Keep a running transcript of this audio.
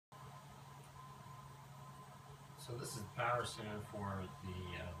So this is the power center for the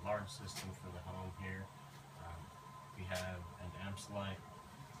large system for the home here. We have an AMPS-Lite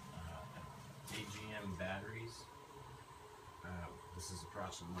AGM batteries. This is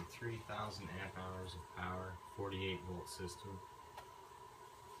approximately 3,000 amp hours of power, 48 volt system.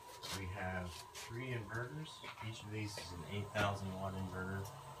 We have 3 inverters. Each of these is an 8,000 watt inverter,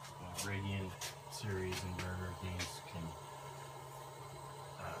 radian series inverter. These can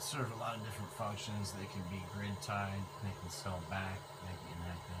serve a lot of different functions. They can be grid tied, they can sell back, they can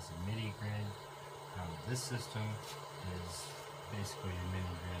act as a mini grid. This system is basically a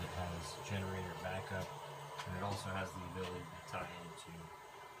mini grid. It has generator backup, and it also has the ability to tie into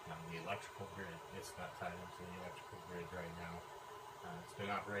the electrical grid. It's not tied into the electrical grid right now. It's been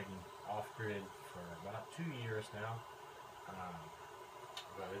operating off-grid for about 2 years now,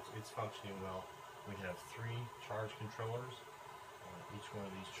 but it's functioning well. We have 3 charge controllers. Each one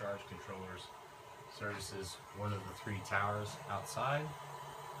of these charge controllers services one of the 3 towers outside.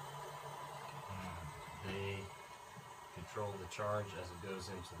 They control the charge as it goes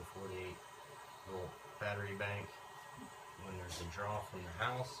into the 48 volt battery bank. When there's a draw from the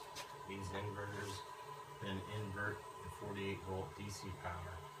house, these inverters then invert the 48 volt DC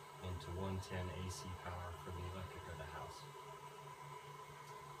power into 110 AC power.